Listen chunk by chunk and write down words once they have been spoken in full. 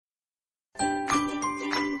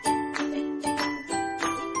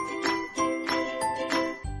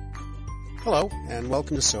Hello, and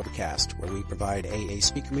welcome to SoberCast, where we provide AA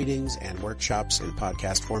speaker meetings and workshops in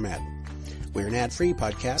podcast format. We're an ad-free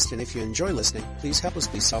podcast, and if you enjoy listening, please help us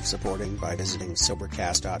be self-supporting by visiting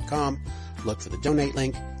Sobercast.com, look for the donate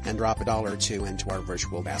link, and drop $1 or $2 into our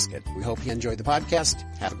virtual basket. We hope you enjoy the podcast.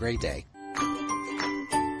 Have a great day.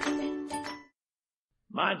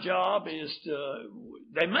 My job is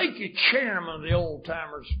they make you chairman of the old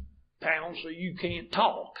timers panel so you can't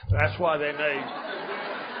talk. That's why they made.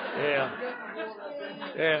 Yeah.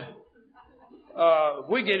 If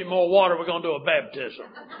we get any more water, we're going to do a baptism.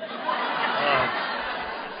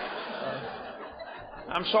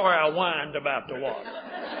 I'm sorry I whined about the water.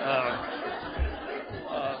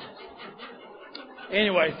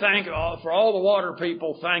 Anyway, thank you all, for all the water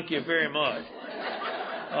people. Thank you very much.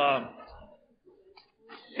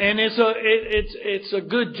 And it's a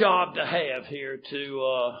good job to have here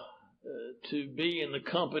to be in the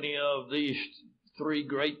company of these three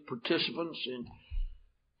great participants and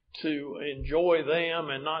to enjoy them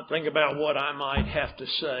and not think about what I might have to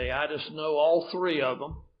say. I just know all three of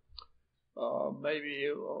them. Maybe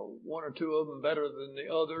one or two of them better than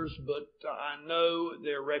the others, but I know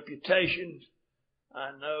their reputations.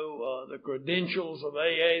 I know the credentials of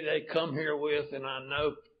AA they come here with, and I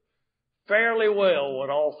know fairly well what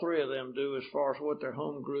all three of them do as far as what their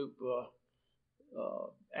home group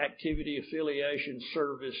activity, affiliation,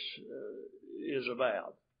 service is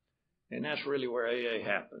about. And that's really where AA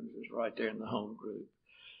happens, is right there in the home group.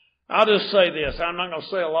 I'll just say this. I'm not going to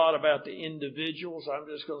say a lot about the individuals. I'm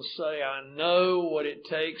just going to say I know what it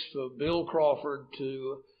takes for Bill Crawford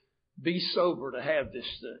to be sober to have this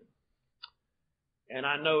thing. And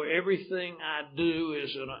I know everything I do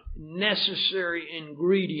is a necessary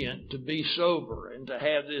ingredient to be sober and to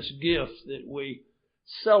have this gift that we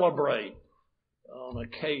celebrate on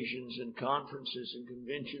occasions and conferences and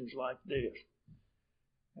conventions like this.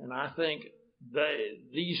 And I think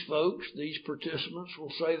these folks, these participants,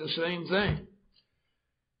 will say the same thing.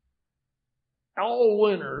 All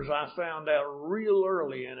winners, I found out real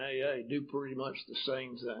early in AA, do pretty much the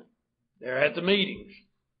same thing. They're at the meetings.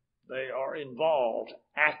 They are involved,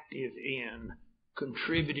 active in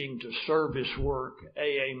contributing to service work,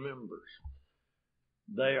 AA members.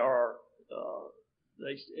 They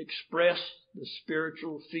express the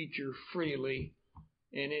spiritual feature freely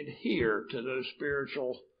and adhere to those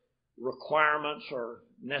spiritual requirements or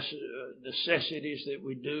necessities that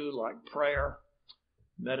we do, like prayer,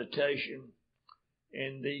 meditation,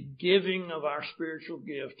 and the giving of our spiritual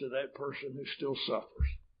gift to that person who still suffers.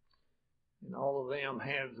 And all of them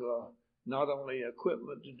have not only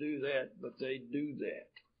equipment to do that, but they do that.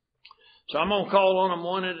 So I'm going to call on them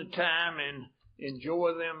one at a time and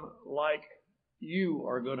enjoy them like you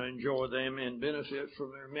are going to enjoy them and benefit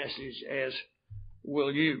from their message, as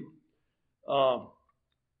will you.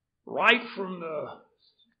 Right from the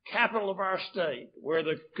capital of our state, where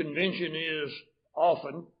the convention is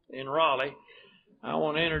often, in Raleigh, I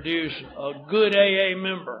want to introduce a good AA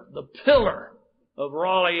member, the pillar of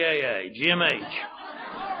Raleigh AA, Jim H.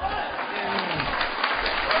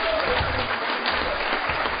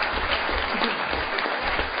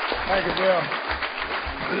 Thank you, Bill.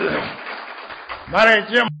 My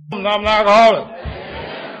name's Jim, and I'm an alcoholic.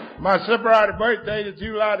 My sobriety birthday is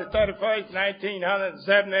July the 31st,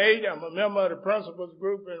 1978. I'm a member of the Principals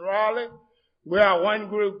Group in Raleigh. We are one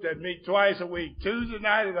group that meets twice a week. Tuesday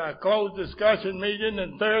night is our closed discussion meeting,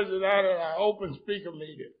 and Thursday night is our open speaker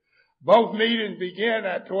meeting. Both meetings begin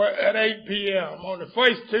at 8 p.m. On the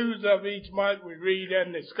first Tuesday of each month, we read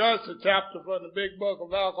and discuss a chapter from the Big Book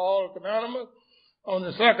of Alcoholics Anonymous. On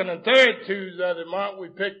the second and third Tuesday of the month, we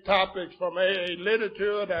pick topics from AA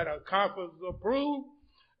literature that are conference approved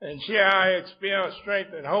and share our experience,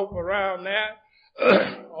 strength, and hope around that.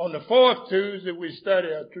 On the fourth Tuesday, we study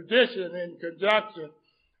a tradition in conjunction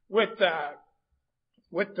with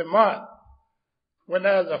the month. When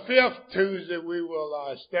there's a fifth Tuesday, we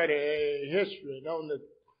will study AA history. And on the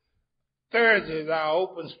Thursday is our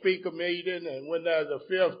open speaker meeting, and when there's a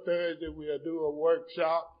fifth Thursday, we'll do a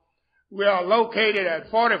workshop. We are located at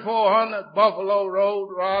 4400 Buffalo Road,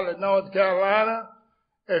 Raleigh, North Carolina.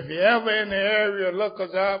 If you're ever in the area, look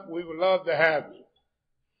us up. We would love to have you.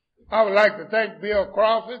 I would like to thank Bill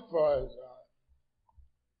Crawford for his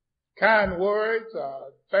kind words.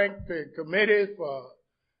 Thank the committee for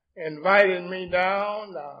inviting me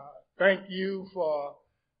down. Thank you for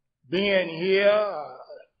being here.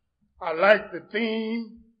 I like the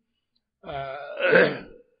theme.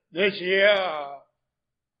 This year,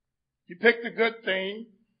 you picked a good theme.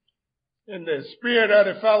 In the spirit of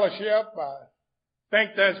the fellowship, I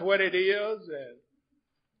think that's what it is. And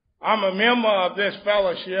I'm a member of this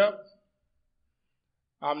fellowship.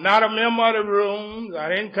 I'm not a member of the rooms. I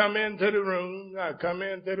didn't come into the rooms. I come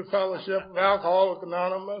into the Fellowship of Alcoholics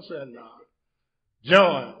Anonymous and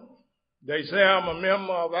join. They say I'm a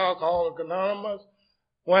member of Alcoholics Anonymous.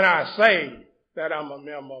 When I say that I'm a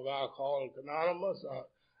member of Alcoholics Anonymous, I'd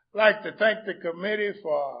like to thank the committee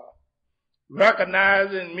for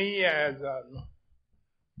recognizing me as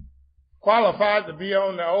qualified to be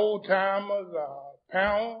on the old timers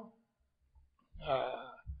panel.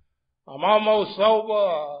 I'm almost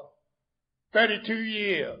sober, 32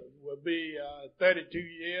 years. Will be 32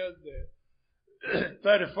 years, the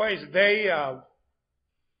 31st day of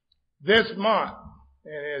this month.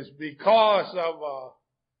 And it's because of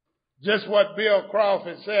just what Bill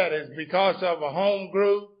Crawford said. It's because of a home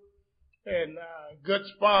group and good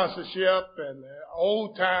sponsorship and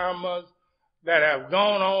old timers that have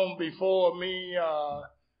gone on before me,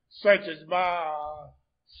 such as my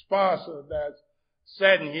sponsor that's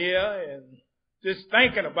sitting here. And just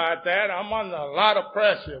thinking about that, I'm under a lot of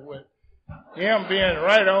pressure with him being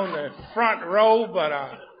right on the front row, but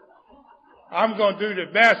I'm going to do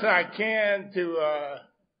the best I can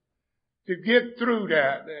to get through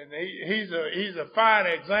that. And he's a fine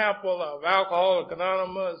example of Alcoholics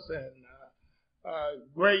Anonymous and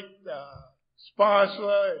great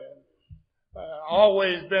sponsor, and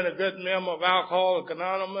always been a good member of Alcoholics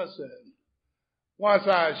Anonymous. And once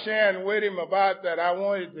I was sharing with him about that I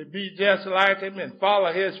wanted to be just like him and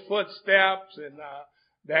follow his footsteps, and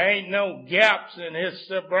there ain't no gaps in his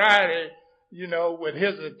sobriety, with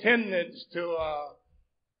his attendance to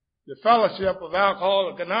the Fellowship of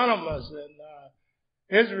Alcoholics Anonymous.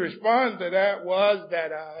 And his response to that was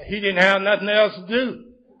that he didn't have nothing else to do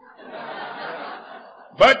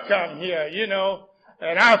but come here,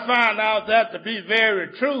 And I found out that to be very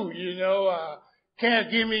true,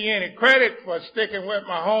 Can't give me any credit for sticking with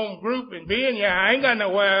my home group and being here. I ain't got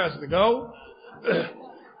nowhere else to go.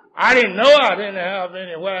 I didn't know I didn't have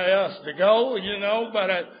anywhere else to go, but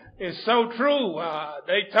it's so true.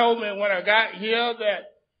 They told me when I got here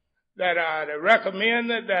that they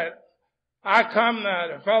recommended that I come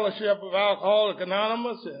to the Fellowship of Alcoholics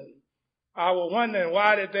Anonymous, and I was wondering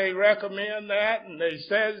why did they recommend that, and they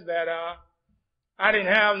says that I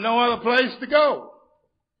didn't have no other place to go.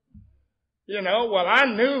 Well, I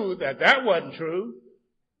knew that wasn't true.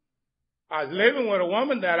 I was living with a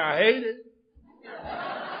woman that I hated.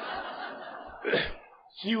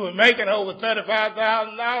 She was making over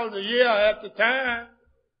 $35,000 a year at the time.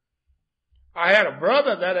 I had a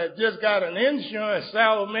brother that had just got an insurance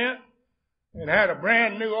settlement and had a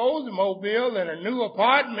brand new Oldsmobile and a new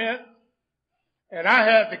apartment, and I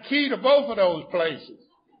had the key to both of those places.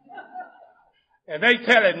 And they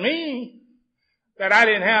telling me that I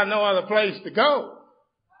didn't have no other place to go.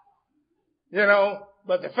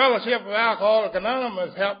 But the Fellowship of Alcoholics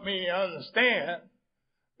Anonymous helped me understand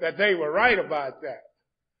that they were right about that.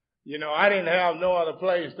 I didn't have no other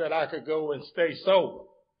place that I could go and stay sober.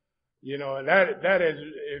 And that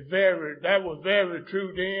was very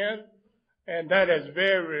true then, and that is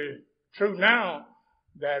very true now,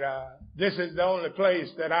 that this is the only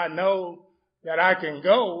place that I know that I can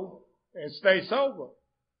go and stay sober.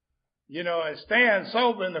 And staying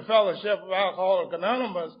sober in the Fellowship of Alcoholics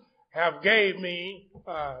Anonymous have gave me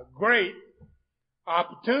great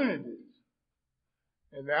opportunities.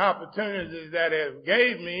 And the opportunities that have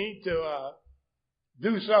gave me to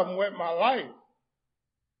do something with my life.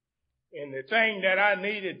 And the thing that I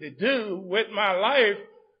needed to do with my life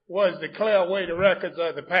was to clear away the records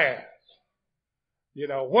of the past.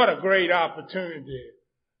 What a great opportunity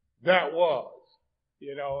that was.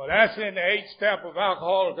 That's in the 8th step of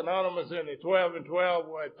Alcoholics Anonymous in the 12 and 12,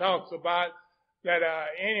 where it talks about that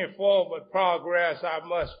any forward progress I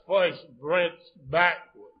must first branch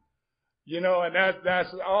backward. And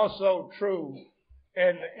that's also true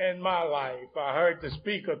in my life. I heard the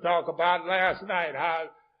speaker talk about last night how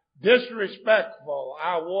disrespectful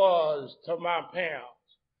I was to my parents.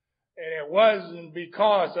 And it wasn't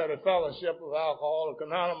because of the Fellowship of Alcoholics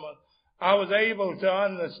Anonymous. I was able to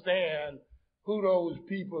understand who those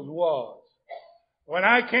peoples was. When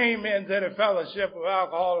I came into the Fellowship of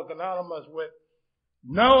Alcoholics Anonymous with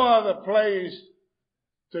no other place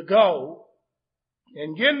to go,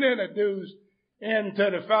 and getting introduced into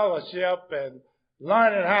the fellowship and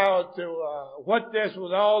learning how to, what this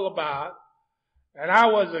was all about, and I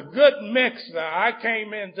was a good mixer. I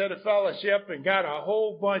came into the fellowship and got a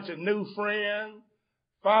whole bunch of new friends,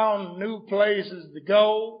 found new places to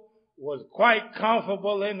go, was quite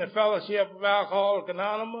comfortable in the Fellowship of Alcoholics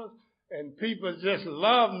Anonymous, and people just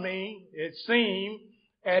loved me, it seemed,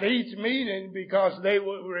 at each meeting because they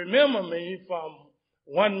would remember me from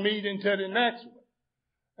one meeting to the next one.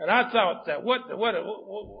 And I thought that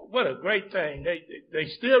what a great thing. They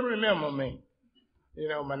still remember me. You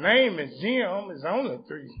know, my name is Jim. It's only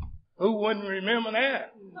 3. Who wouldn't remember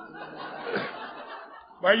that?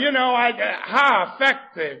 But you know, how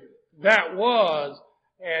effective that was,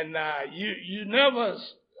 and you never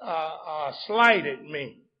slighted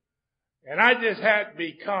me, and I just had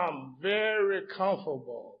become very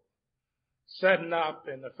comfortable setting up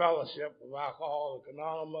in the fellowship of Alcoholics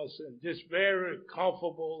Anonymous, and just very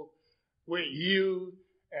comfortable with you.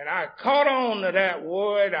 And I caught on to that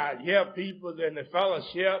word. I'd hear people in the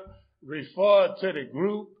fellowship refer to the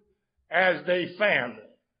group as their family.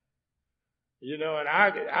 You know, and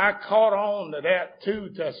I caught on to that too,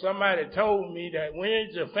 till somebody told me that we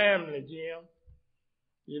ain't your family, Jim.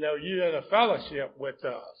 You know, you're in a fellowship with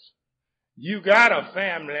us. You got a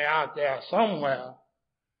family out there somewhere,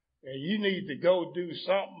 and you need to go do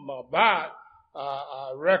something about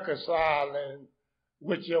reconciling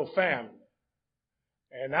with your family.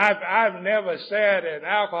 And I've never said in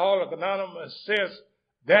Alcoholics Anonymous since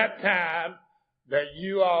that time that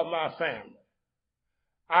you are my family.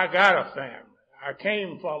 I got a family. I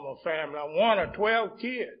came from a family. I'm one of 12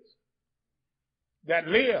 kids that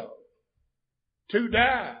lived. 2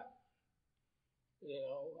 died. You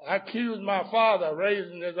know, I accused my father of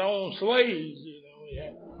raising his own slaves. You know, he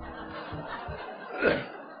had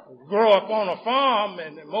grow up on a farm,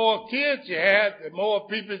 and the more kids you had, the more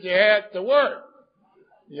people you had to work.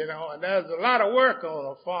 You know, and there's a lot of work on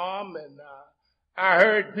a farm, and I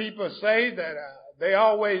heard people say that they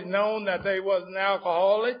always known that they was an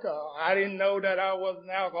alcoholic. I didn't know that I was an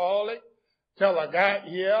alcoholic till I got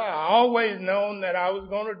here. I always known that I was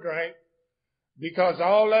going to drink because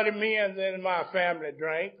all of the men in my family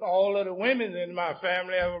drank. All of the women in my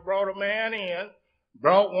family ever brought a man in,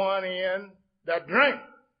 brought one in that drank.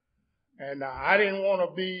 And I didn't want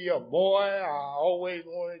to be a boy. I always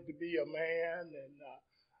wanted to be a man. And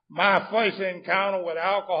my first encounter with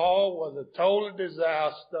alcohol was a total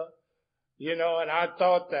disaster. You know, and I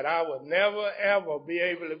thought that I would never, ever be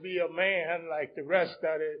able to be a man like the rest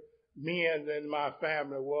of the men in my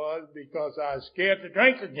family was, because I was scared to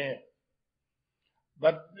drink again.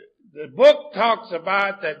 But the book talks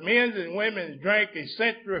about that men's and women's drink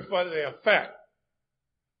essentially for the effect.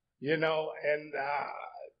 You know, and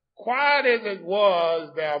quiet as it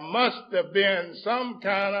was, there must have been some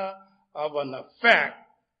kind of an effect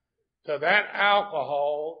to that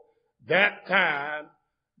alcohol that time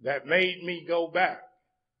that made me go back.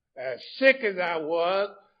 As sick as I was,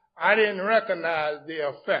 I didn't recognize the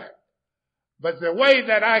effect. But the way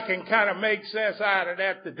that I can kind of make sense out of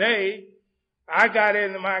that today, I got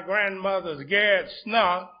into my grandmother's Garrett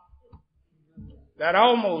snuff that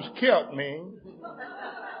almost killed me.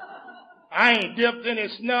 I ain't dipped any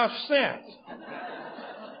snuff since.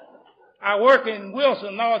 I work in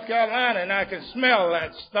Wilson, North Carolina, and I can smell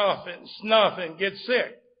that stuff and snuff and get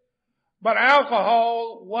sick. But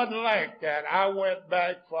alcohol wasn't like that. I went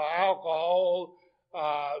back for alcohol,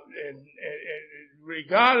 and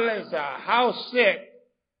regardless of how sick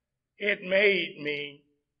it made me,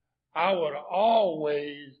 I would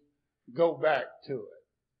always go back to it.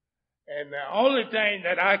 And the only thing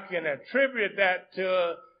that I can attribute that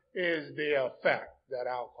to is the effect that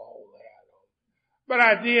alcohol had on me. But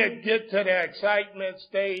I did get to the excitement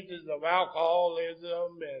stages of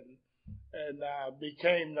alcoholism, and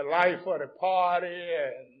became the life of the party,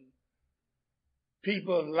 and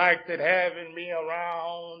people liked it having me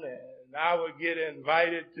around, and I would get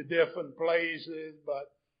invited to different places.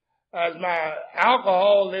 But as my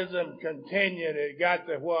alcoholism continued, it got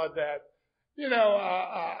to where that, you know,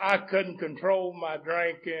 I couldn't control my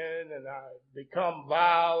drinking, and I'd become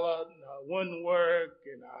violent, and I wouldn't work,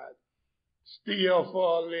 and I'd steal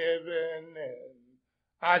for a living, and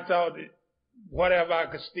I thought that whatever I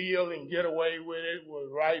could steal and get away with it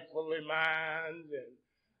was rightfully mine, and,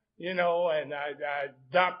 you know, and I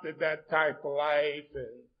adopted that type of life,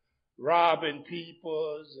 and robbing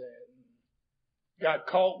people's, and got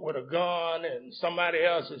caught with a gun in somebody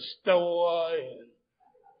else's store,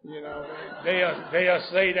 and, you know, they'll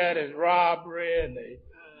say that is robbery, and they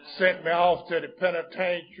sent me off to the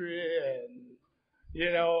penitentiary, and,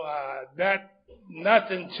 you know, that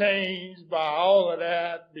nothing changed by all of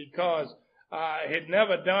that, because it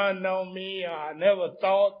never dawned on me. I never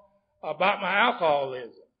thought about my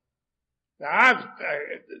alcoholism. Now, I've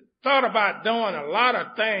thought about doing a lot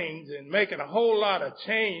of things and making a whole lot of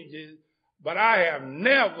changes, but I have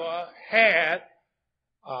never had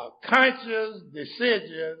a conscious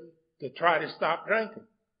decision to try to stop drinking.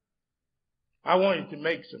 I wanted to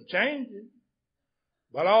make some changes,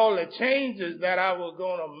 but all the changes that I was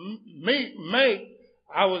going to make,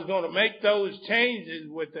 I was going to make those changes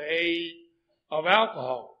with the aid of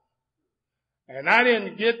alcohol. And I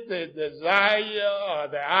didn't get the desire or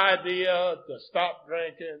the idea to stop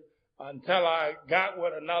drinking until I got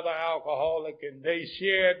with another alcoholic and they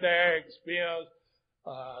shared their experience,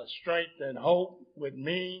 strength and hope with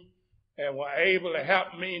me and were able to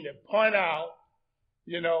help me to point out,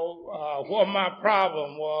 what my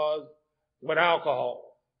problem was with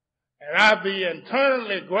alcohol. And I'd be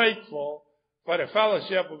internally grateful for the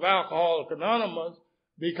Fellowship of Alcoholics Anonymous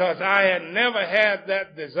because I had never had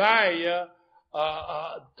that desire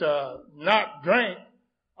to not drink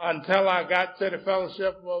until I got to the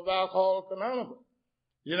Fellowship of Alcoholics Anonymous.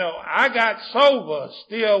 I got sober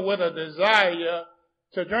still with a desire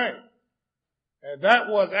to drink. And that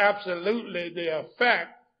was absolutely the effect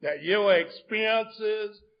that your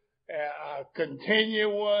experiences,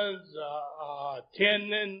 continuance,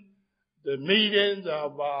 attending the meetings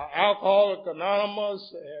of Alcoholics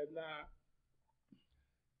Anonymous and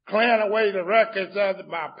clearing away the records of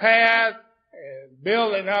my past and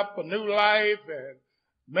building up a new life and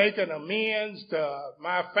making amends to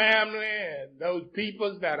my family and those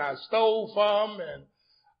peoples that I stole from and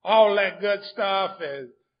all that good stuff, and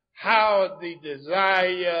how the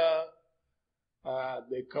desire,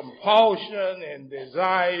 the compulsion and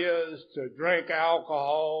desires to drink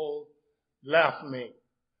alcohol left me.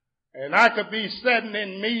 And I could be sitting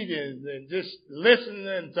in meetings and just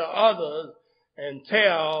listening to others and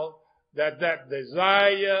tell that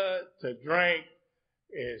desire to drink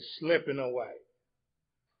is slipping away.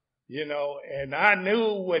 And I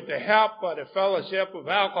knew with the help of the Fellowship of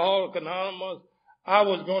Alcoholics Anonymous, I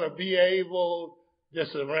was going to be able to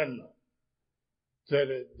surrender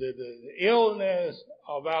to the illness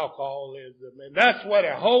of alcoholism. And that's where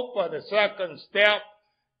the hope of the second step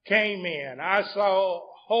came in. I saw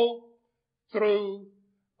hope through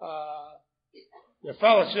the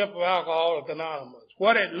Fellowship of Alcoholics Anonymous.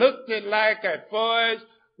 What it looked like at first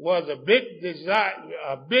was a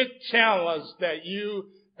big challenge that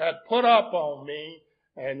you had put up on me.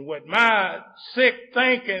 And what my sick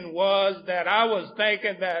thinking was that I was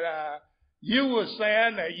thinking that you were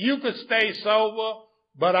saying that you could stay sober,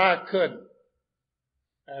 but I couldn't.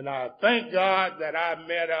 And I thank God that I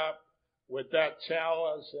met up with that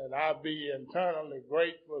challenge, and I'll be internally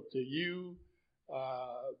grateful to you,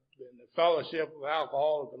 and the Fellowship of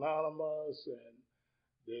Alcoholics Anonymous, and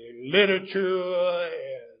the literature,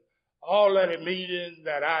 and all of the meetings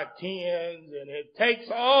that I attend, and it takes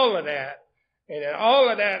all of that, and all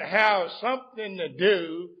of that has something to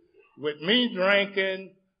do with me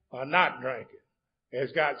drinking or not drinking.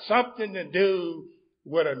 It's got something to do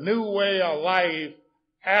with a new way of life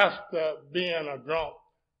after being a drunk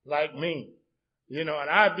like me. And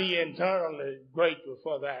I'd be internally grateful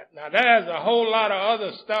for that. Now, there's a whole lot of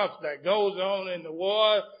other stuff that goes on in the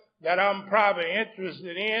world that I'm probably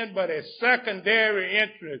interested in, but it's secondary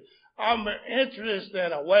interest. I'm interested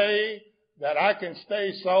in a way that I can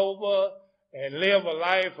stay sober and live a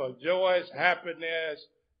life of joy, happiness,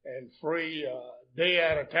 and free day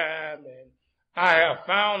at a time. And I have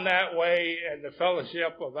found that way in the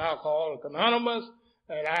Fellowship of Alcoholics Anonymous,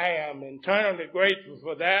 and I am eternally grateful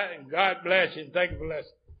for that. And God bless you, and thank you for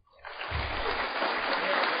listening.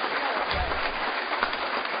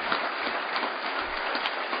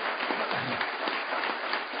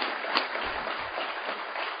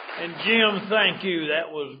 And Jim, thank you.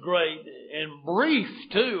 That was great and brief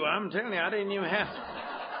too. I'm telling you, I didn't even have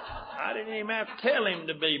to tell him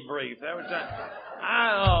to be brief. That was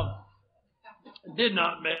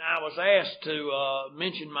I was asked to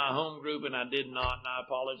mention my home group, and I did not, and I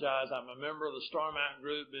apologize. I'm a member of the Star Mountain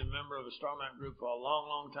Group, been a member of the Star Mountain Group for a long,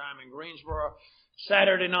 long time in Greensboro.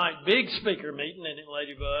 Saturday night, big speaker meeting in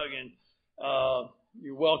Ladybug, and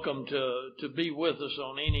you're welcome to be with us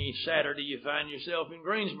on any Saturday you find yourself in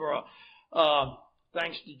Greensboro.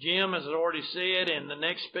 Thanks to Jim, as I already said, and the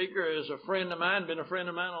next speaker is a friend of mine, been a friend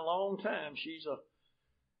of mine a long time.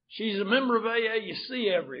 She's a member of AA you see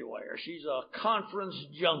everywhere. She's a conference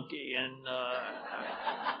junkie, and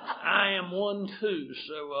I am one too.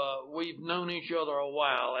 So we've known each other a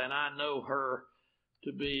while, and I know her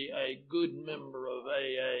to be a good member of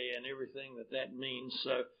AA and everything that means.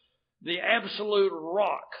 So the absolute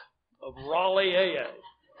rock of Raleigh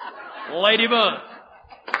AA, Ladybug.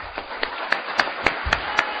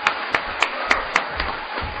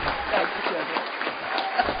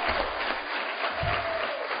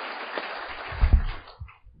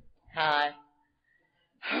 Hi.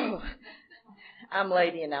 I'm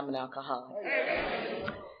Lady and I'm an alcoholic.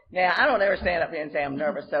 Now, I don't ever stand up here and say I'm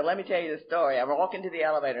nervous, so let me tell you the story. I walk into the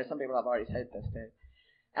elevator. Some people have already said this too.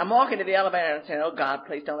 I'm walking to the elevator and saying, oh, God,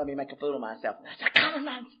 please don't let me make a fool of myself. And I said, God,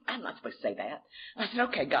 I'm not supposed to say that. I said,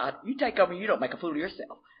 okay, God, you take over. You don't make a fool of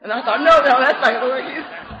yourself. And I thought, no, that's not going to work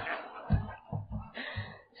either.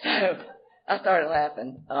 So I started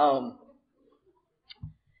laughing.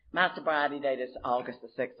 My sobriety date is August the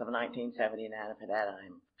 6th of 1979, and for that I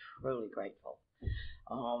am truly grateful.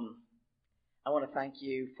 I want to thank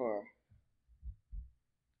you for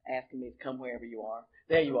asking me to come wherever you are.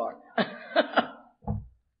 There you are.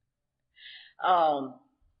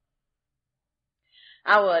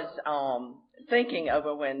 I was thinking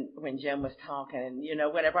over when Jim was talking, and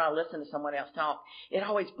whenever I listen to someone else talk, it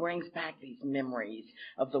always brings back these memories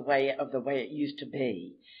of the way it used to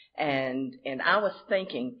be. And I was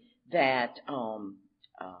thinking that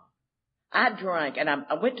I drank, and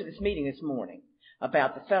I went to this meeting this morning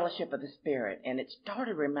about the fellowship of the Spirit, and it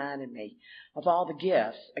started reminding me of all the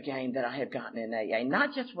gifts, again, that I have gotten in AA.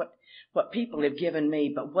 Not just what people have given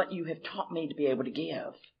me, but what you have taught me to be able to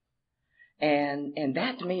give. And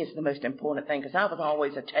that to me is the most important thing, because I was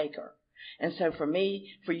always a taker. And so for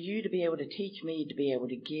you to be able to teach me to be able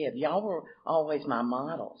to give, y'all were always my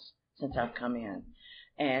models since I've come in.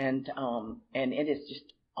 And it is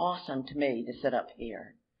just awesome to me to sit up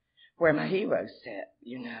here where my heroes sit,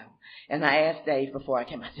 And I asked Dave before I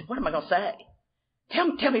came, I said, what am I going to say?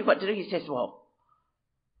 Tell me what to do. He says, well,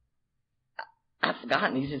 I've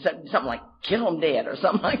forgotten. He said something like, kill them dead or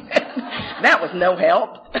something like that. That was no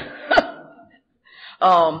help.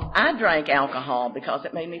 I drank alcohol because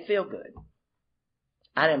it made me feel good.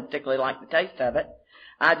 I didn't particularly like the taste of it.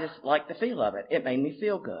 I just liked the feel of it. It made me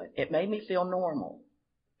feel good. It made me feel normal.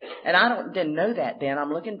 And I didn't know that then.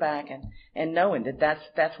 I'm looking back and knowing that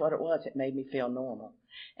that's what it was. It made me feel normal.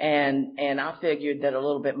 And I figured that a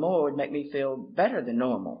little bit more would make me feel better than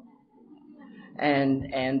normal.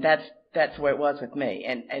 And that's where it was with me.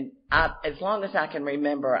 And I, as long as I can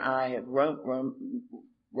remember, I have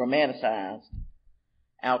romanticized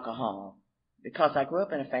alcohol because I grew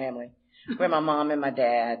up in a family where my mom and my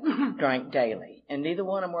dad drank daily, and neither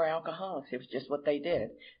one of them were alcoholics. It was just what they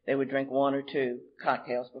did. They would drink 1 or 2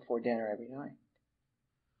 cocktails before dinner every night.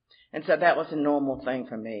 And so that was a normal thing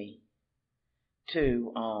for me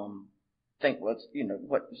to think was,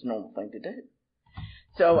 what was a normal thing to do.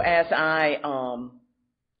 So as I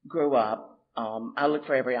grew up, I looked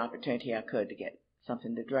for every opportunity I could to get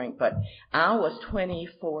something to drink. But I was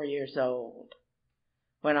 24 years old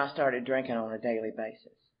when I started drinking on a daily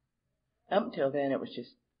basis. Up until then, it was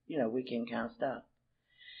just, weekend kind of stuff.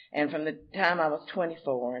 And from the time I was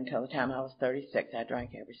 24 until the time I was 36, I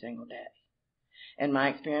drank every single day. And my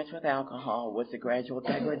experience with alcohol was the gradual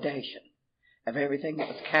degradation of everything that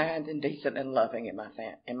was kind and decent and loving in my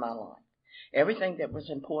life. Everything that was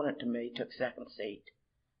important to me took second seat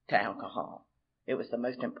to alcohol. It was the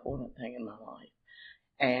most important thing in my life.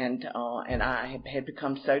 And I had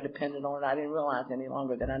become so dependent on it, I didn't realize any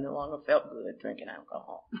longer that I no longer felt good drinking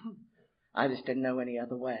alcohol. I just didn't know any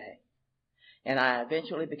other way. And I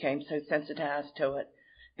eventually became so sensitized to it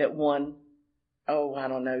that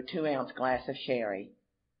 2-ounce glass of sherry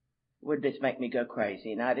would just make me go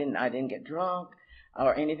crazy. And I didn't get drunk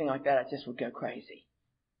or anything like that. I just would go crazy.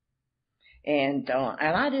 And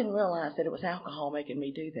I didn't realize that it was alcohol making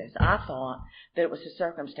me do this. I thought that it was the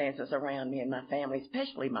circumstances around me and my family,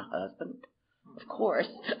 especially my husband, of course,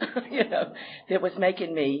 that was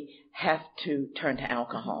making me have to turn to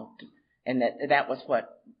alcohol. And that was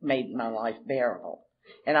what made my life bearable.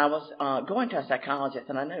 And I was going to a psychologist,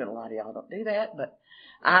 and I know a lot of y'all don't do that, but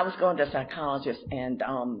I was going to a psychologist, and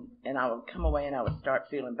I would come away and I would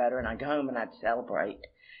start feeling better, and I'd go home and I'd celebrate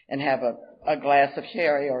and have a glass of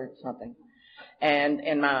sherry or something.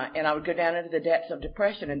 And I would go down into the depths of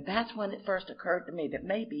depression, and that's when it first occurred to me that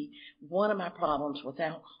maybe one of my problems was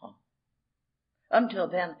alcohol. Until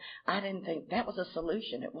then, I didn't think that was a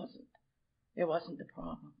solution. It wasn't. It wasn't the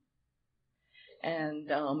problem. And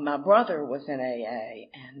my brother was in AA,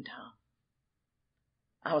 and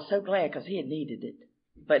I was so glad because he had needed it.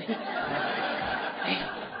 But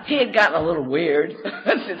he had gotten a little weird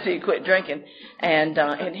since he quit drinking,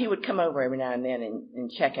 and he would come over every now and then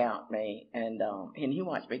and check out me, and he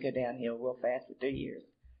watched me go downhill real fast for 2 years.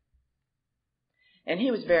 And he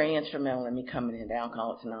was very instrumental in me coming into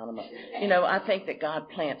Alcoholics Anonymous. I think that God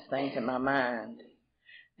plants things in my mind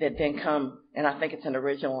that then come, and I think it's an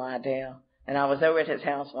original idea. And I was over at his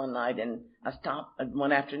house one night, and I stopped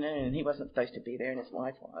one afternoon, and he wasn't supposed to be there, and his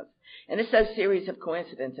wife was. And it's those series of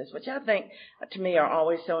coincidences, which I think, to me, are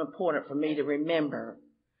always so important for me to remember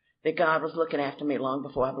that God was looking after me long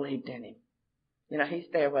before I believed in him. He's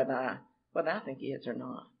there whether I think he is or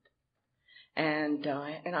not. And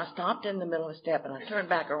I stopped in the middle of the step, and I turned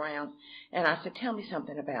back around, and I said, tell me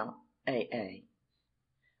something about AA.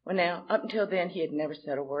 Well, now, up until then, he had never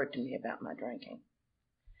said a word to me about my drinking.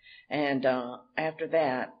 And after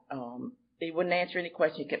that, he wouldn't answer any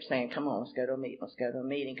questions. He kept saying, come on, let's go to a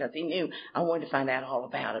meeting, because he knew I wanted to find out all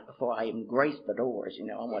about it before I even graced the doors,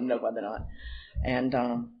 I wanted to know whether or not. And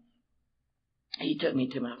he took me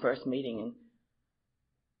to my first meeting, and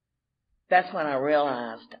that's when I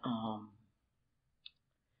realized,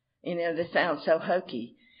 this sounds so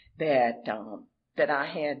hokey, that I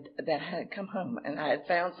had come home and I had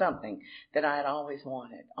found something that I had always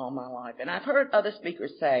wanted all my life. And I've heard other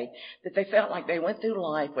speakers say that they felt like they went through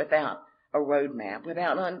life without a roadmap,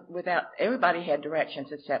 without everybody had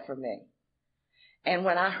directions except for me. And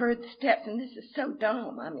when I heard the steps, and this is so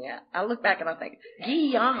dumb, I look back and I think,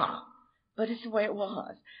 gee-yah, but it's the way it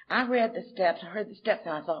was. I read the steps, I heard the steps,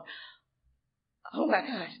 and I thought, oh my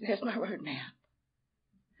gosh, there's my roadmap.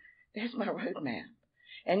 There's my roadmap.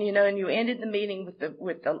 And and you ended the meeting with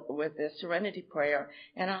the serenity prayer,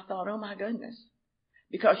 and I thought, oh my goodness.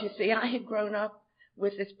 Because you see, I had grown up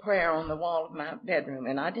with this prayer on the wall of my bedroom,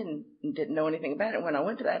 and I didn't know anything about it. When I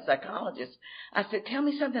went to that psychologist, I said, tell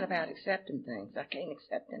me something about accepting things. I can't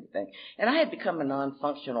accept anything. And I had become a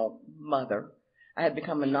non-functional mother. I had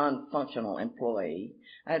become a non-functional employee.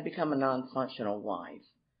 I had become a non-functional wife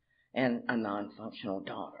and a non-functional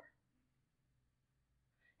daughter.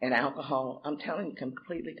 And alcohol, I'm telling you,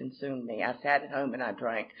 completely consumed me. I sat at home and I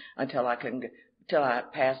drank until I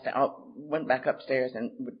passed out, went back upstairs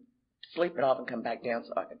and would sleep it off and come back down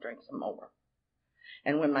so I could drink some more.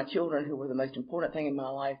 And when my children, who were the most important thing in my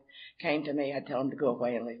life, came to me, I'd tell them to go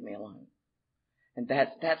away and leave me alone. And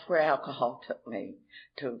that's where alcohol took me,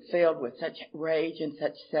 filled with such rage and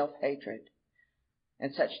such self-hatred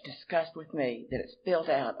and such disgust with me that it spilled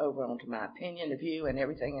out over onto my opinion of you and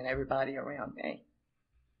everything and everybody around me.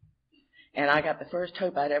 And I got the first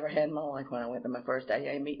hope I'd ever had in my life when I went to my first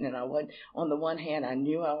AA meeting. And on the one hand, I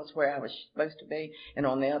knew I was where I was supposed to be. And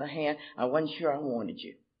on the other hand, I wasn't sure I wanted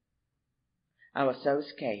you. I was so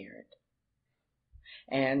scared.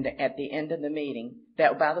 And at the end of the meeting,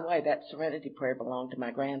 by the way, that serenity prayer belonged to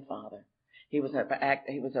my grandfather. He was a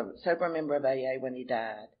sober member of AA when he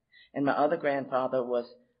died. And my other grandfather was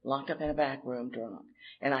locked up in a back room drunk.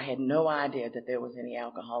 And I had no idea that there was any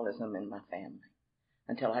alcoholism in my family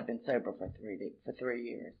until I'd been sober for 3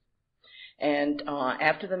 years. And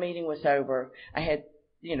after the meeting was over, I had,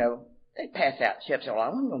 they pass out chips. So I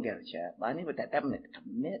wasn't going to get a chip. I knew what that meant,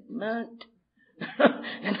 commitment.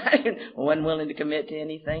 And I wasn't willing to commit to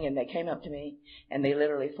anything. And they came up to me, and they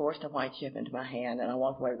literally forced a white chip into my hand, and I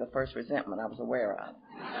walked away with the first resentment I was aware of.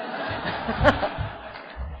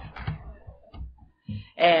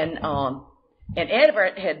 And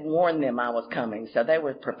Edward had warned them I was coming, so they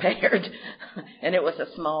were prepared. And it was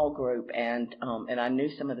a small group, and I knew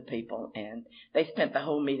some of the people, and they spent the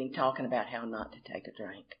whole meeting talking about how not to take a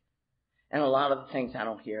drink. And a lot of the things I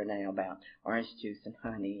don't hear now about orange juice and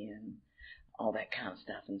honey and all that kind of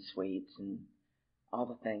stuff, and sweets and all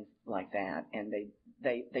the things like that. And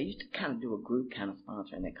they used to kind of do a group kind of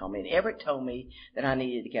sponsor, and they called me. And Everett told me that I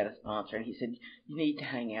needed to get a sponsor, and he said, you need to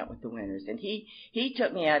hang out with the winners. And he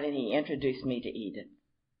took me out and he introduced me to Edith.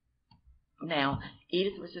 Now,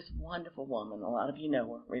 Edith was this wonderful woman. A lot of you know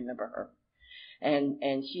her, remember her.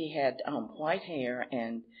 And she had white hair,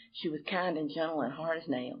 and she was kind and gentle and hard as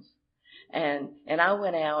nails. And I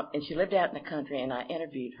went out, and she lived out in the country, and I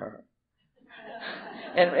interviewed her.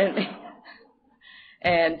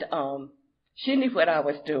 And she knew what I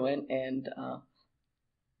was doing, and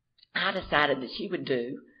I decided that she would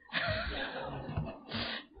do.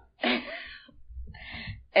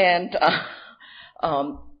 And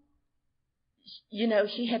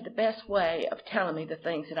she had the best way of telling me the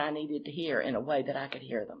things that I needed to hear in a way that I could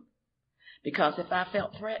hear them. Because if I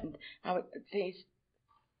felt threatened, these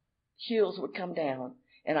shields would come down,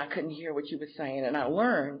 and I couldn't hear what you were saying. And I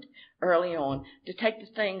learned early on to take the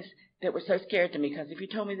things that were so scared to me, because if you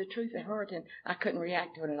told me the truth, it hurt, and I couldn't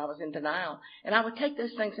react to it, and I was in denial. And I would take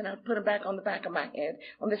those things, and I would put them back on the back of my head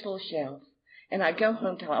on this little shelf. And I'd go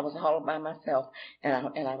home till I was all by myself, and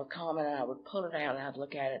I would calm it, and I would pull it out, and I'd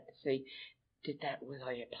look at it to see, did that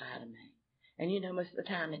really apply to me? And most of the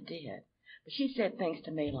time it did. But she said things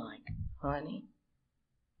to me like, honey.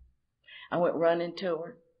 I went running to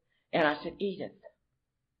her, and I said, Edith,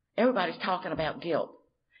 everybody's talking about guilt,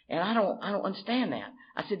 and I don't understand that.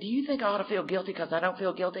 I said, do you think I ought to feel guilty because I don't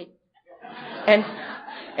feel guilty? And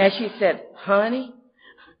she said, honey,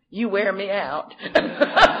 you wear me out.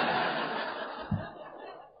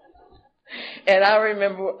 And I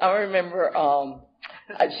remember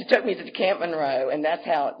She took me to Camp Monroe, and that's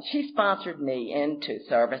how she sponsored me into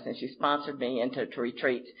service, and she sponsored me into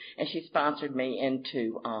retreats, and she sponsored me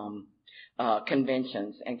into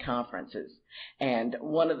conventions and conferences. And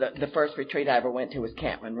one of the first retreat I ever went to was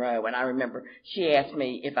Camp Monroe, and I remember she asked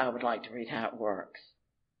me if I would like to read How It Works.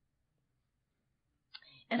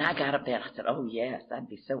 And I got up there and I said, oh yes, I'd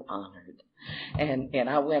be so honored. And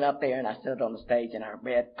I went up there and I stood on the stage and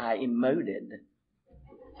I emoted.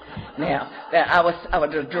 Now, I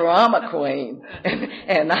was a drama queen,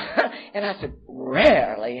 and I said,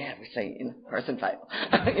 rarely have we seen a person fail,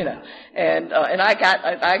 you know. And I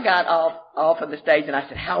got off of the stage and I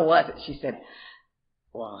said, how was it? She said,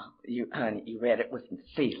 well, honey, you read it with some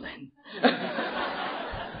feeling.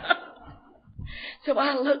 So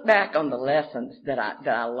I look back on the lessons that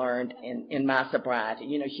I learned in my sobriety.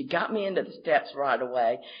 You know, she got me into the steps right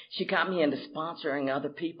away. She got me into sponsoring other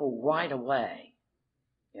people right away,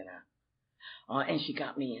 you know. And she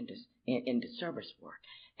got me into service work.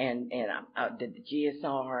 And I did the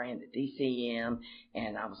GSR and the DCM,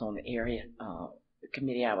 and I was on the area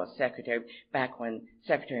committee. I was secretary back when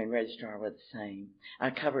secretary and registrar were the same.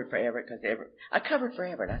 I covered for Everett and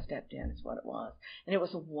I stepped in is what it was. And it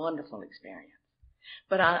was a wonderful experience.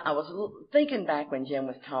 But I was thinking back when Jim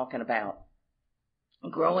was talking about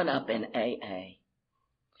growing up in AA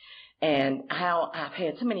and how I've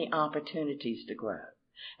had so many opportunities to grow.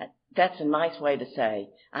 That's a nice way to say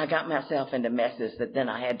I got myself into messes that then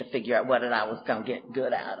I had to figure out what I was going to get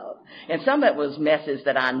good out of. And some of it was messes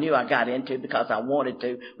that I knew I got into because I wanted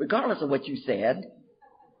to, regardless of what you said.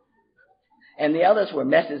 And the others were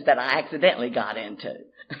messes that I accidentally got into.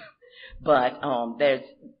 But there's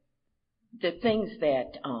the things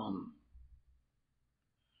that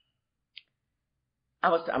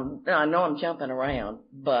I know I'm jumping around,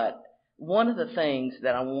 but one of the things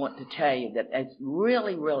that I want to tell you that has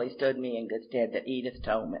really, really stood me in good stead that Edith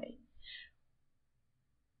told me.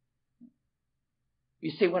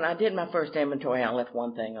 You see, when I did my first inventory, I left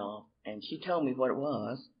one thing off, and she told me what it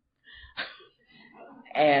was.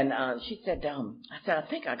 And she said, I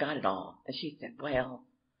think I got it all. And she said, well,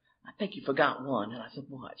 I think you forgot one. And I said,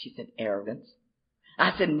 what? She said, arrogance.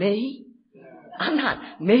 I said, me? I'm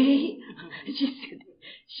not me.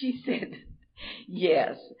 She said,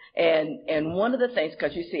 yes. And one of the things,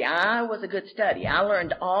 because you see, I was a good study. I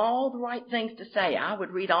learned all the right things to say. I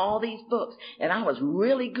would read all these books, and I was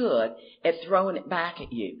really good at throwing it back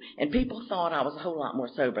at you. And people thought I was a whole lot more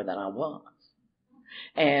sober than I was.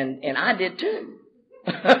 And I did too.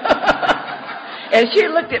 And she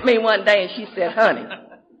looked at me one day and she said, honey,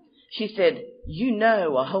 she said, you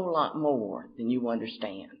know a whole lot more than you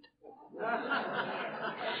understand.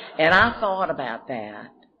 And I thought about that.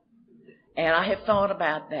 And I have thought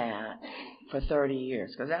about that for 30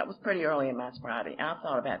 years, because that was pretty early in my sobriety. I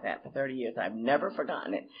thought about that for 30 years. I've never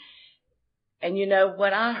forgotten it. And you know,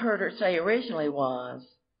 what I heard her say originally was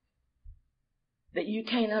that you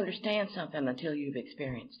can't understand something until you've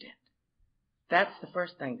experienced it. That's the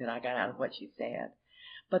first thing that I got out of what she said.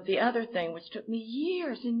 But the other thing, which took me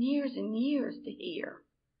years and years and years to hear,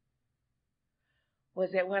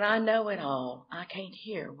 was that when I know it all, I can't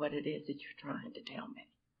hear what it is that you're trying to tell me.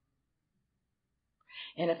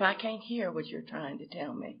 And if I can't hear what you're trying to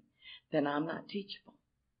tell me, then I'm not teachable.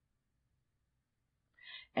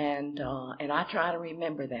 And I try to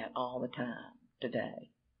remember that all the time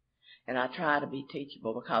today. And I try to be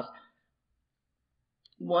teachable, because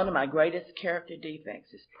one of my greatest character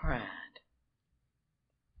defects is pride.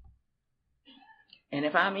 And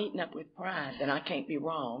if I'm eaten up with pride, then I can't be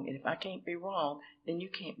wrong. And if I can't be wrong, then you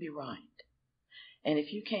can't be right. And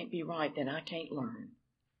if you can't be right, then I can't learn.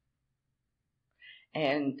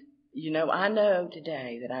 And, you know, I know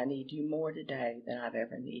today that I need you more today than I've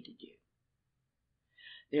ever needed you.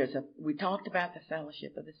 We talked about the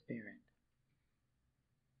fellowship of the Spirit.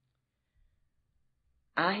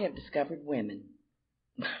 I have discovered women.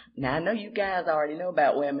 Now, I know you guys already know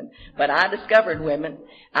about women, but I discovered women.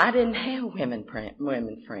 I didn't have women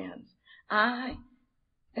friends.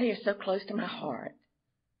 They are so close to my heart.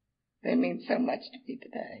 They mean so much to me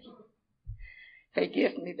today. They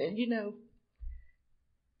give me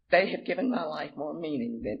they have given my life more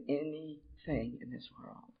meaning than anything in this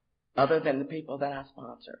world, other than the people that I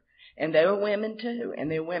sponsor. And they were women too,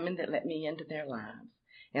 and they're women that let me into their lives.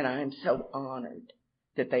 And I am so honored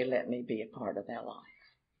that they let me be a part of their life.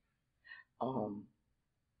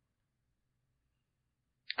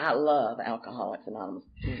 I love Alcoholics Anonymous.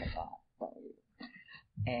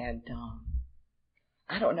 And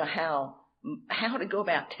I don't know how to go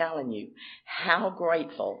about telling you how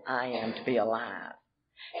grateful I am to be alive.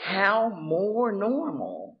 How more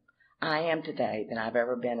normal I am today than I've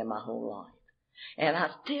ever been in my whole life. And I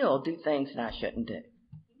still do things that I shouldn't do.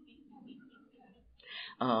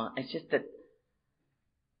 It's just that,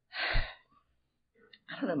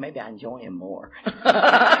 I don't know, maybe I enjoy them more.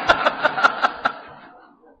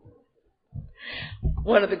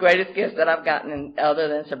 One of the greatest gifts that I've gotten, other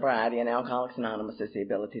than sobriety and Alcoholics Anonymous, is the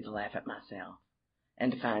ability to laugh at myself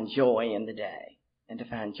and to find joy in the day and to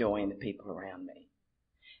find joy in the people around me.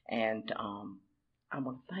 And I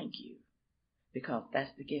want to thank you because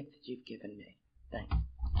that's the gift that you've given me. Thanks.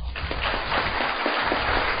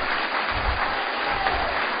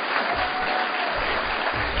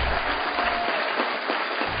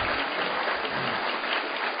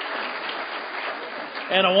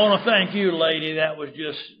 And I want to thank you, lady. That was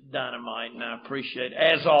just dynamite, and I appreciate it.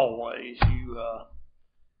 As always, you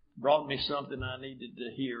brought me something I needed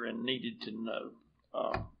to hear and needed to know.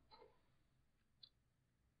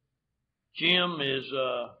 Jim is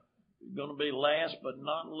going to be last but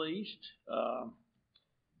not least.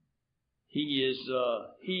 He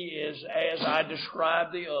is, as I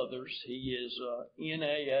described the others, he is in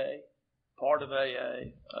AA, part of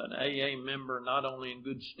AA, an AA member, not only in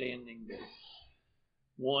good standing, but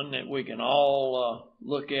one that we can all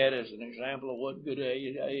look at as an example of what good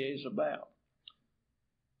AA is about.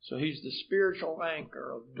 So he's the spiritual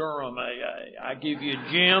anchor of Durham AA. I give you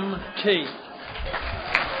Jim T.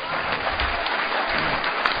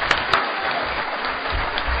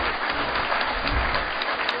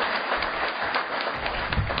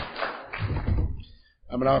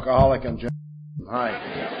 I'm an alcoholic. I'm Jim. Hi.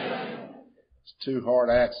 It's two hard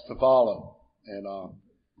acts to follow, and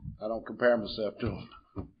I don't compare myself to them.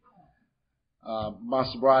 My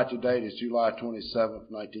sobriety date is July 27th,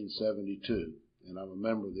 1972, and I'm a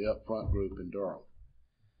member of the Upfront group in Durham.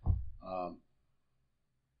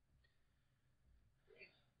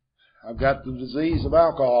 I've got the disease of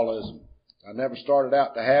alcoholism. I never started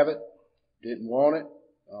out to have it, didn't want it.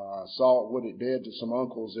 I saw what it did to some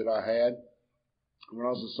uncles that I had. When I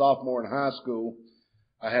was a sophomore in high school,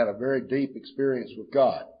 I had a very deep experience with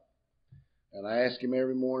God. And I asked Him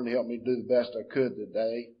every morning to help me do the best I could that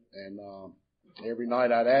day. And every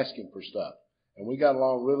night I'd ask Him for stuff. And we got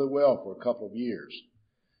along really well for a couple of years.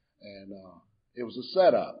 And it was a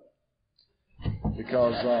setup.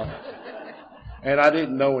 Because, and I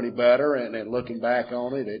didn't know any better. And looking back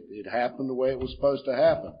on it, it happened the way it was supposed to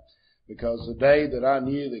happen. Because the day that I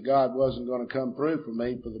knew that God wasn't going to come through for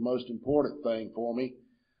me for the most important thing for me,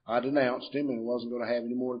 I denounced Him and wasn't going to have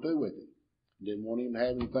any more to do with Him. Didn't want Him to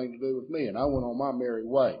have anything to do with me. And I went on my merry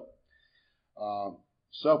way.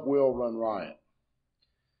 Self-will run riot.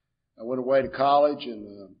 I went away to college in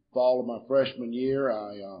the fall of my freshman year.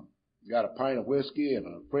 I got a pint of whiskey, and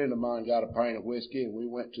a friend of mine got a pint of whiskey, and we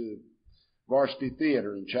went to Varsity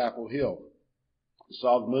Theater in Chapel Hill.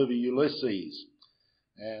 Saw the movie Ulysses.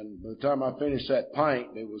 And by the time I finished that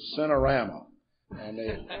pint, it was Cinerama. And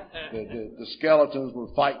the skeletons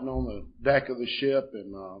were fighting on the deck of the ship.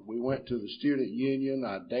 And we went to the student union.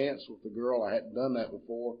 I danced with the girl. I hadn't done that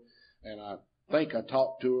before. And I think I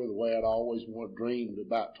talked to her the way I'd always dreamed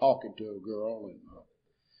about talking to a girl.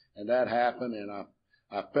 And that happened. And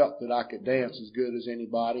I felt that I could dance as good as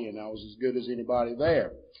anybody. And I was as good as anybody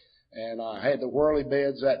there. And I had the whirly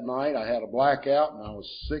beds that night. I had a blackout, and I was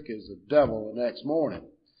sick as the devil the next morning.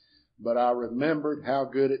 But I remembered how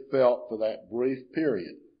good it felt for that brief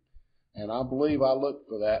period. And I believe I looked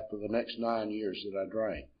for that for the next 9 years that I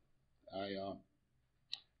drank. I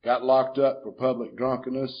got locked up for public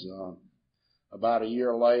drunkenness about a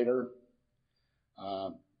year later.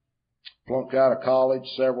 Flunked out of college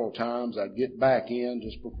several times. I'd get back in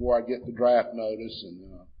just before I get the draft notice, and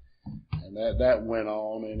that went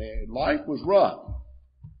on, and life was rough.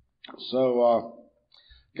 So,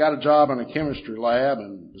 got a job in a chemistry lab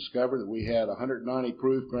and discovered that we had 190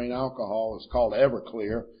 proof grain alcohol. It's called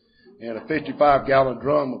Everclear, and a 55-gallon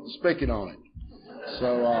drum with a spigot on it.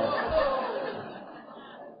 So,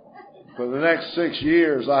 for the next 6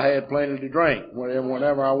 years, I had plenty to drink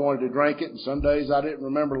whenever I wanted to drink it, and some days I didn't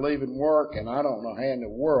remember leaving work, and I don't know how in the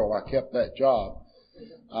world I kept that job.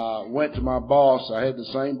 Went to my boss. I had the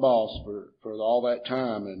same boss for all that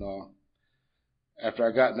time, and after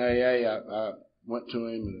I got in AA, I went to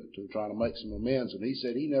him to try to make some amends, and he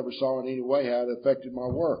said he never saw in any way how it affected my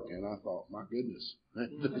work. And I thought, my goodness.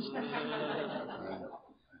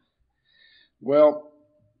 Well,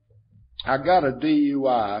 I got a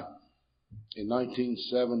DUI in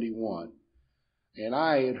 1971, and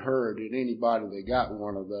I had heard that anybody that got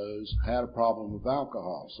one of those had a problem with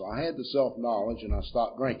alcohol. So I had the self-knowledge, and I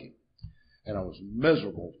stopped drinking. And I was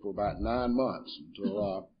miserable for about 9 months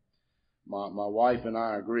until my wife and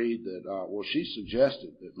I agreed that, she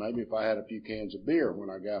suggested that maybe if I had a few cans of beer when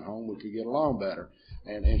I got home, we could get along better.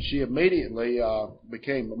 And she immediately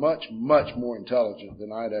became much, much more intelligent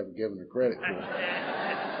than I'd ever given her credit for.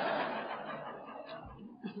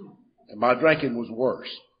 And my drinking was worse.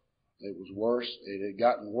 It was worse. It had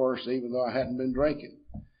gotten worse even though I hadn't been drinking.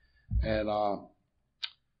 And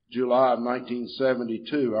July of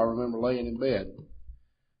 1972, I remember laying in bed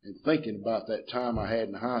and thinking about that time I had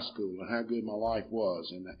in high school and how good my life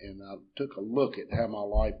was. And I took a look at how my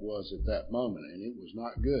life was at that moment, and it was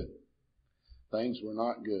not good. Things were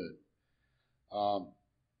not good.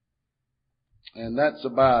 And that's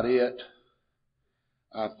about it.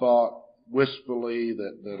 I thought wistfully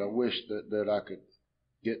that I wished that I could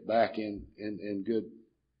get back in good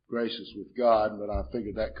graces with God, but I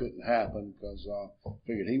figured that couldn't happen because I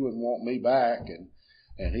figured He wouldn't want me back,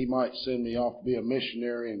 and He might send me off to be a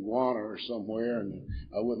missionary in Guiana or somewhere, and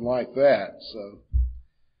I wouldn't like that.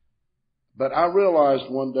 But I realized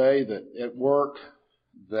one day that at work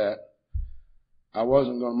that I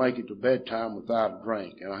wasn't going to make it to bedtime without a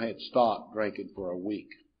drink, and I had stopped drinking for a week.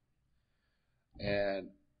 And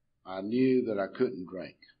I knew that I couldn't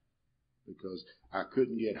drink because I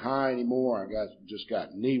couldn't get high anymore. I just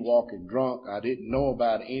got knee walking drunk. I didn't know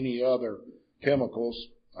about any other chemicals.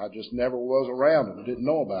 I just never was around them. I didn't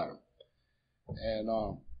know about them.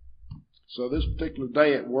 And so this particular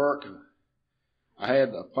day at work, I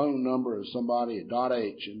had the phone number of somebody at Dot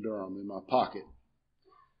H in Durham in my pocket.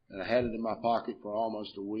 And I had it in my pocket for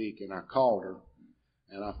almost a week, and I called her,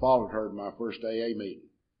 and I followed her to my first AA meeting.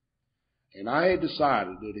 And I had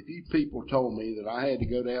decided that if you people told me that I had to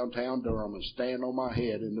go downtown Durham and stand on my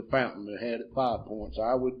head in the fountain that had it 5 points,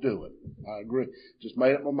 I would do it. I agree. Just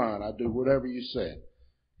made up my mind. I'd do whatever you said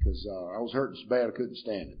because I was hurting so bad I couldn't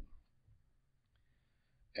stand it.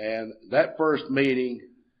 And that first meeting,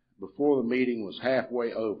 before the meeting was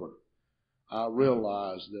halfway over, I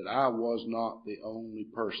realized that I was not the only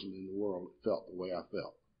person in the world that felt the way I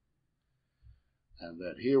felt. And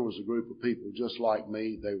that here was a group of people just like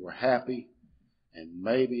me. They were happy, and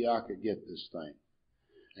maybe I could get this thing.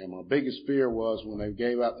 And my biggest fear was when they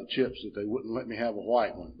gave out the chips that they wouldn't let me have a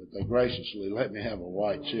white one, but they graciously let me have a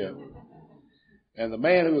white chip. And the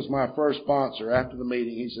man who was my first sponsor after the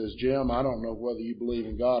meeting, he says, Jim, I don't know whether you believe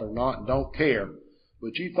in God or not and don't care,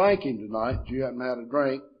 but you thank Him tonight. You haven't had a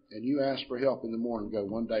drink, and you asked for help in the morning to go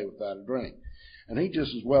one day without a drink. And he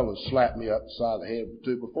just as well as slapped me up the side of the head with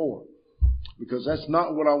 2 before. Because that's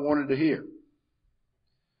not what I wanted to hear.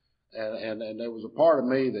 And there was a part of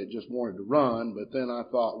me that just wanted to run, but then I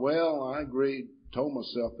thought, well, I agreed, told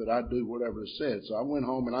myself that I'd do whatever it said. So I went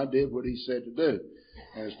home and I did what he said to do.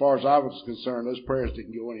 And as far as I was concerned, those prayers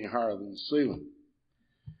didn't go any higher than the ceiling.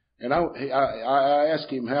 And I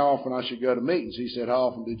asked him how often I should go to meetings. He said, how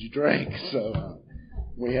often did you drink? So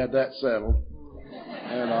we had that settled.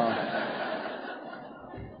 And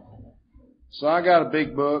so I got a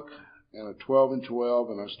big book and a 12 and 12,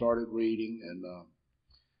 and I started reading.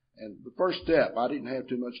 And the first step I didn't have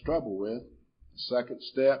too much trouble with. The second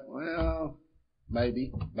step, well,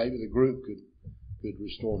 maybe the group could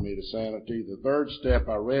restore me to sanity. The third step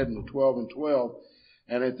I read in the 12 and 12,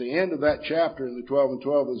 and at the end of that chapter in the 12 and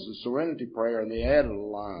 12 is the serenity prayer, and they added a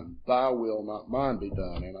line, thy will, not mine, be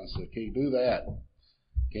done. And I said, can't do that.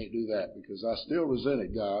 Can't do that, because I still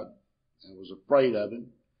resented God and was afraid of Him,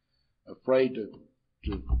 afraid to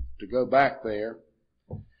go back there.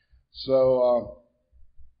 So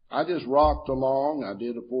I just rocked along. I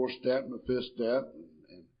did a 4th step and a 5th step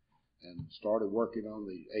and started working on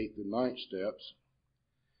the 8th and 9th steps.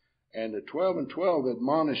 And the 12 and 12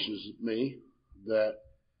 admonishes me that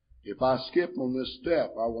if I skip on this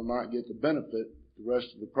step, I will not get the benefit the rest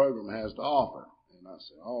of the program has to offer. And I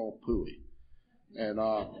said, oh, pooey. And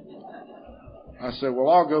I said, well,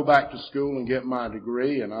 I'll go back to school and get my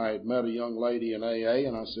degree. And I had met a young lady in AA,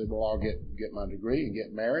 and I said, well, I'll get my degree and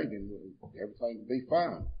get married, and everything will be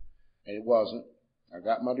fine. And it wasn't. I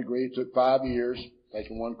got my degree. It took 5 years,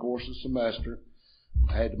 taking 1 course a semester.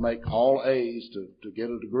 I had to make all A's to get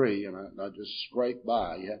a degree, and I just scraped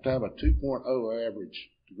by. You have to have a 2.0 average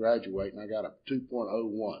to graduate, and I got a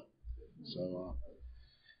 2.01. So,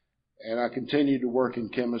 and I continued to work in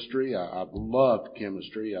chemistry. I loved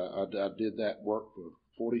chemistry. I did that work for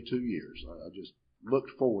 42 years. I just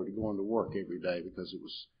looked forward to going to work every day because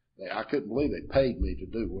I couldn't believe they paid me to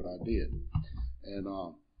do what I did.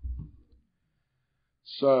 And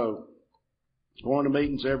so going to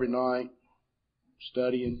meetings every night,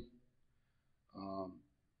 studying,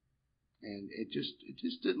 and it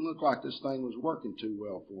just didn't look like this thing was working too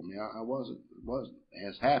well for me. I wasn't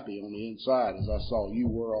as happy on the inside as I saw you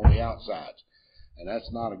were on the outside. And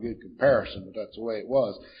that's not a good comparison, but that's the way it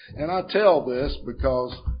was. And I tell this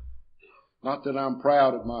because, not that I'm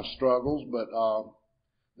proud of my struggles, but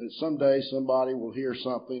that someday somebody will hear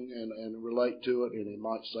something and relate to it, and it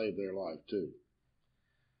might save their life too.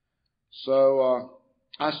 So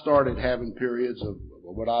I started having periods of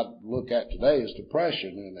what I look at today as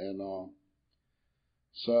depression, and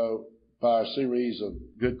so by a series of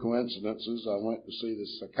good coincidences, I went to see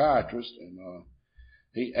this psychiatrist, and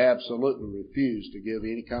he absolutely refused to give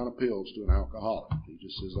any kind of pills to an alcoholic. He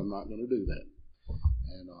just says, "I'm not going to do that."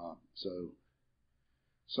 And so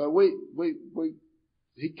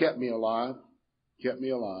he kept me alive,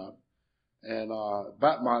 and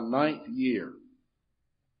about my 9th year,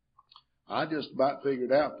 I just about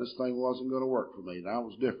figured out this thing wasn't going to work for me, and I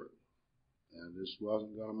was different, and this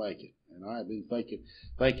wasn't going to make it. And I had been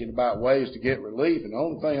thinking about ways to get relief, and the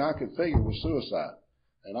only thing I could figure was suicide.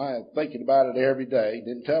 And I had thinking about it every day,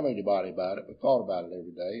 didn't tell anybody about it, but thought about it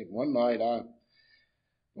every day. And one night I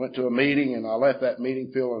went to a meeting, and I left that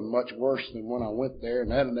meeting feeling much worse than when I went there,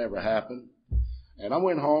 and that had never happened. And I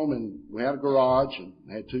went home, and we had a garage, and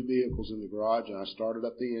had 2 vehicles in the garage, and I started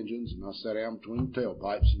up the engines, and I sat down between the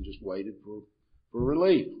tailpipes and just waited for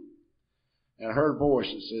relief. And I heard a voice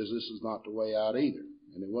that says, "This is not the way out either."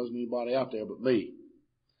 And there wasn't anybody out there but me.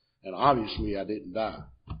 And obviously I didn't die,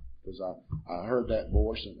 because I heard that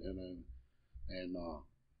voice and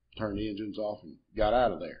turned the engines off and got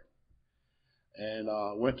out of there. And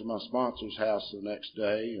went to my sponsor's house the next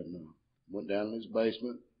day, and went down in his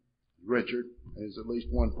basement. Richard, there's at least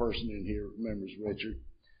one person in here who remembers Richard.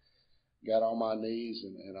 Got on my knees,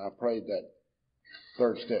 and I prayed that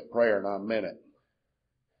 3rd step prayer, and I meant it.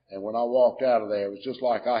 And when I walked out of there, it was just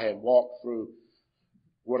like I had walked through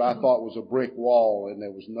what I thought was a brick wall, and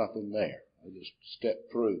there was nothing there. I just stepped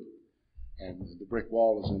through, and the brick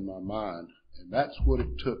wall is in my mind. And that's what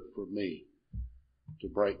it took for me to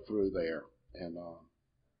break through there and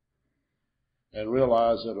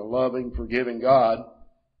realize that a loving, forgiving God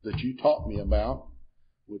that you taught me about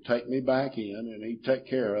would take me back in, and He'd take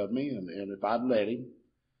care of me, and if I'd let Him.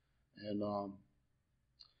 And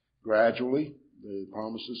gradually, the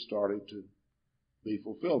promises started to be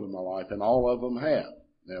fulfilled in my life, and all of them have.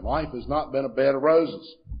 Now, life has not been a bed of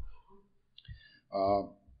roses. It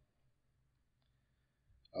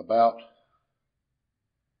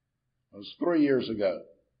was 3 years ago,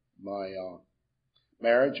 my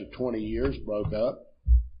marriage of 20 years broke up.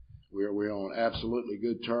 We were on absolutely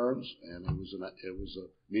good terms, and it was a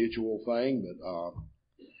mutual thing. But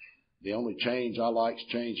the only change I like is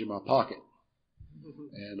change in my pocket,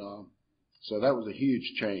 and so that was a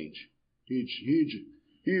huge change,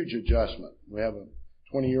 huge adjustment. We have a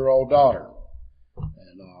 20-year-old daughter,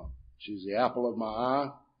 and she's the apple of my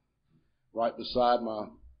eye, right beside my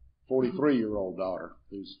 43-year-old daughter,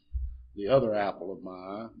 who's the other apple of my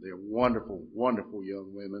eye. They're wonderful, wonderful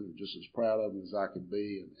young women. I'm just as proud of them as I could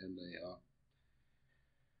be, and they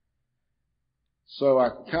so I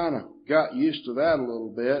kind of got used to that a little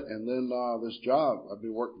bit, and then this job, I've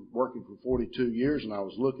been working for 42 years, and I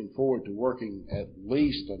was looking forward to working at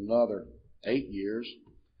least another 8 years.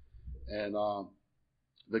 And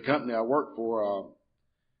the company I worked for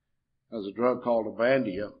has a drug called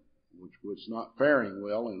Avandia, which was not faring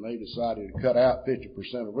well, and they decided to cut out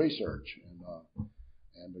 50% of research.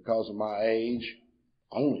 And because of my age,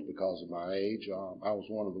 only because of my age, I was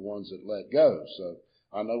one of the ones that let go. So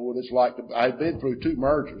I know what it's like I've been through 2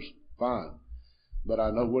 mergers, fine, but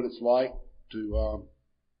I know what it's like to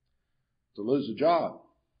lose a job.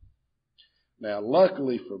 Now,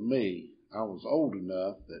 luckily for me, I was old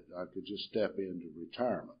enough that I could just step into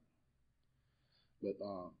retirement. But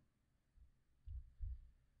a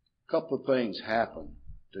couple of things happened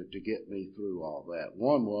to get me through all that.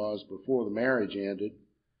 One was, before the marriage ended,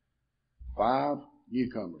 5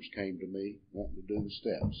 newcomers came to me wanting to do the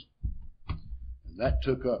steps. And that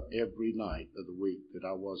took up every night of the week that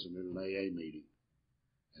I wasn't in an AA meeting.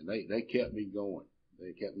 And they kept me going.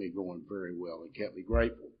 They kept me going very well. They kept me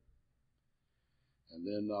grateful. And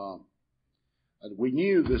then we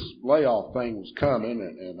knew this layoff thing was coming,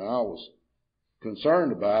 and I was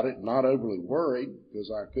concerned about it, not overly worried,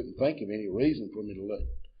 because I couldn't think of any reason for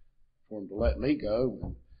him to let me go.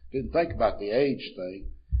 And didn't think about the age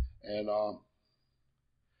thing. And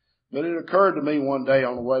but it occurred to me one day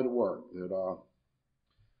on the way to work that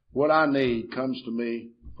what I need comes to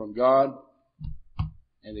me from God,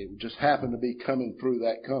 and it just happened to be coming through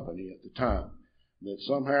that company at the time. That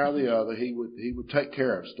somehow or the other he would take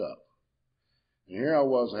care of stuff. And here I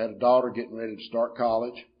was, I had a daughter getting ready to start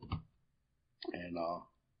college, and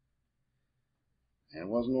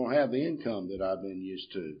wasn't going to have the income that I'd been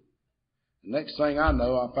used to. The next thing I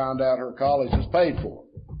know, I found out her college was paid for.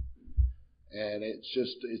 And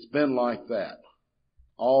it's been like that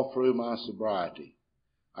all through my sobriety.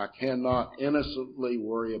 I cannot innocently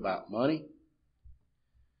worry about money.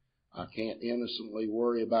 I can't innocently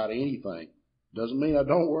worry about anything. Doesn't mean I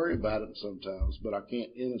don't worry about them sometimes, but I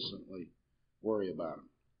can't innocently worry about them.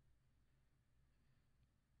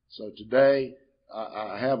 So today,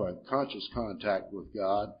 I have a conscious contact with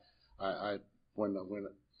God.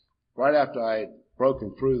 Right after I had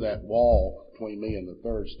broken through that wall between me and the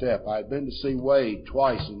third step, I had been to see Wade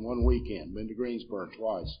twice in one weekend, been to Greensboro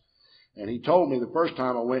twice. And he told me the first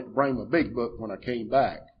time I went to bring my big book when I came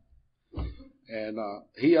back. And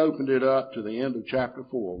he opened it up to the end of chapter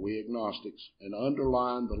 4, We Agnostics, and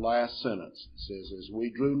underlined the last sentence. It says, as we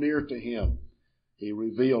drew near to him, he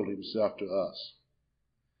revealed himself to us.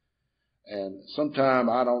 And sometime,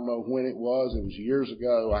 I don't know when it was years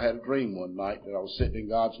ago, I had a dream one night that I was sitting in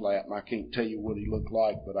God's lap, and I can't tell you what he looked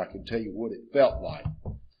like, but I can tell you what it felt like.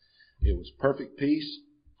 It was perfect peace,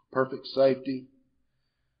 perfect safety,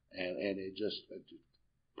 and it just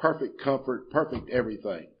perfect comfort, perfect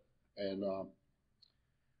everything. And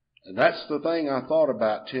that's the thing I thought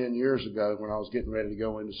about 10 years ago when I was getting ready to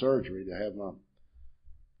go into surgery to have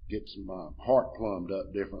get my heart plumbed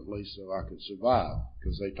up differently so I could survive.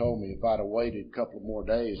 Because they told me if I'd have waited a couple more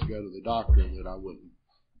days to go to the doctor that I would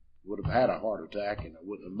have had a heart attack and I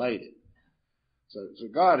wouldn't have made it. So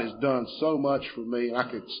God has done so much for me, and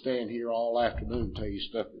I could stand here all afternoon and tell you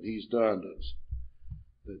stuff that he's done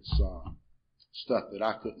that's stuff that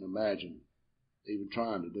I couldn't imagine even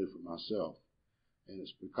trying to do for myself. And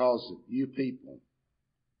it's because of you people.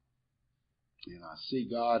 And I see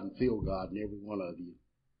God and feel God in every one of you.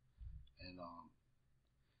 And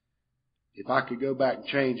if I could go back and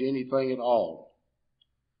change anything at all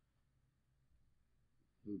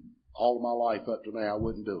of my life up to now, I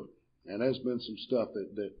wouldn't do it. And there's been some stuff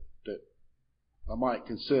that I might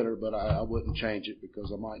consider, but I wouldn't change it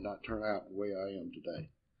because I might not turn out the way I am today.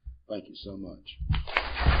 Thank you so much.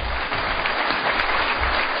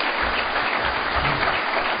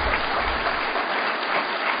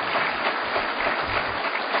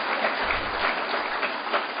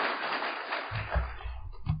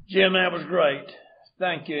 Jim, that was great.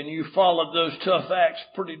 Thank you. And you followed those tough acts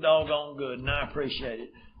pretty doggone good, and I appreciate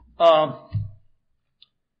it.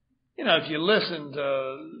 If you listen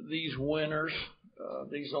to these winners,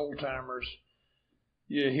 these old-timers,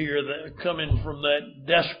 you hear that coming from that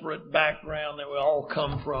desperate background that we all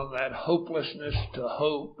come from, that hopelessness to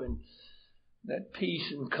hope, and that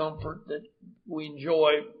peace and comfort that we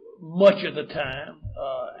enjoy much of the time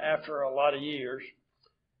after a lot of years.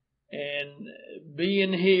 And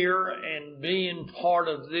being here and being part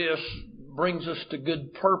of this brings us to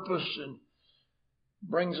good purpose and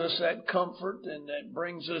brings us that comfort, and that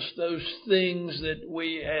brings us those things that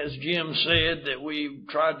we, as Jim said, that we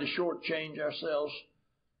tried to shortchange ourselves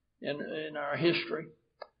in our history.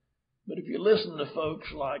 But if you listen to folks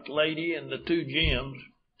like Lady and the two Jims,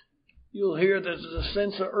 you'll hear there's a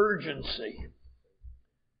sense of urgency.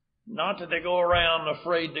 Not that they go around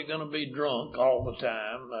afraid they're going to be drunk all the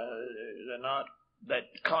time. They're not that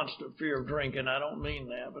constant fear of drinking. I don't mean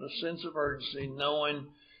that. But a sense of urgency, knowing,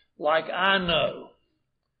 like I know,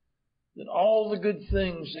 that all the good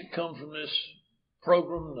things that come from this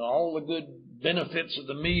program, all the good benefits of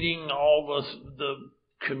the meeting, all the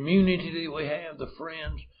community that we have, the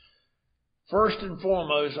friends, first and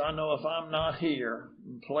foremost, I know if I'm not here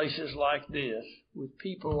in places like this with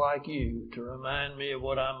people like you to remind me of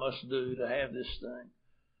what I must do to have this thing,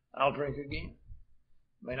 I'll drink again.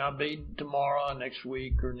 May not be tomorrow or next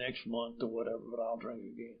week or next month or whatever, but I'll drink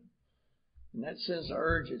again. And that sense of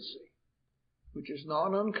urgency, which is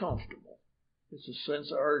not uncomfortable, it's a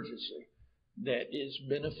sense of urgency that is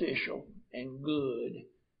beneficial and good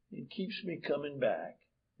and keeps me coming back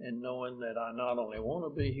and knowing that I not only want to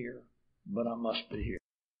be here, but I must be here.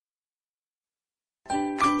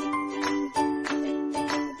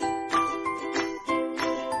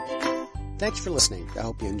 Thanks for listening. I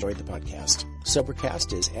hope you enjoyed the podcast.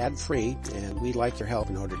 Sobercast is ad-free, and we'd like your help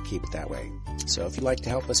in order to keep it that way. So if you'd like to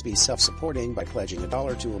help us be self-supporting by pledging $1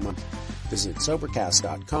 or $2 a month, visit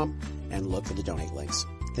Sobercast.com and look for the donate links.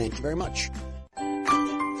 Thank you very much.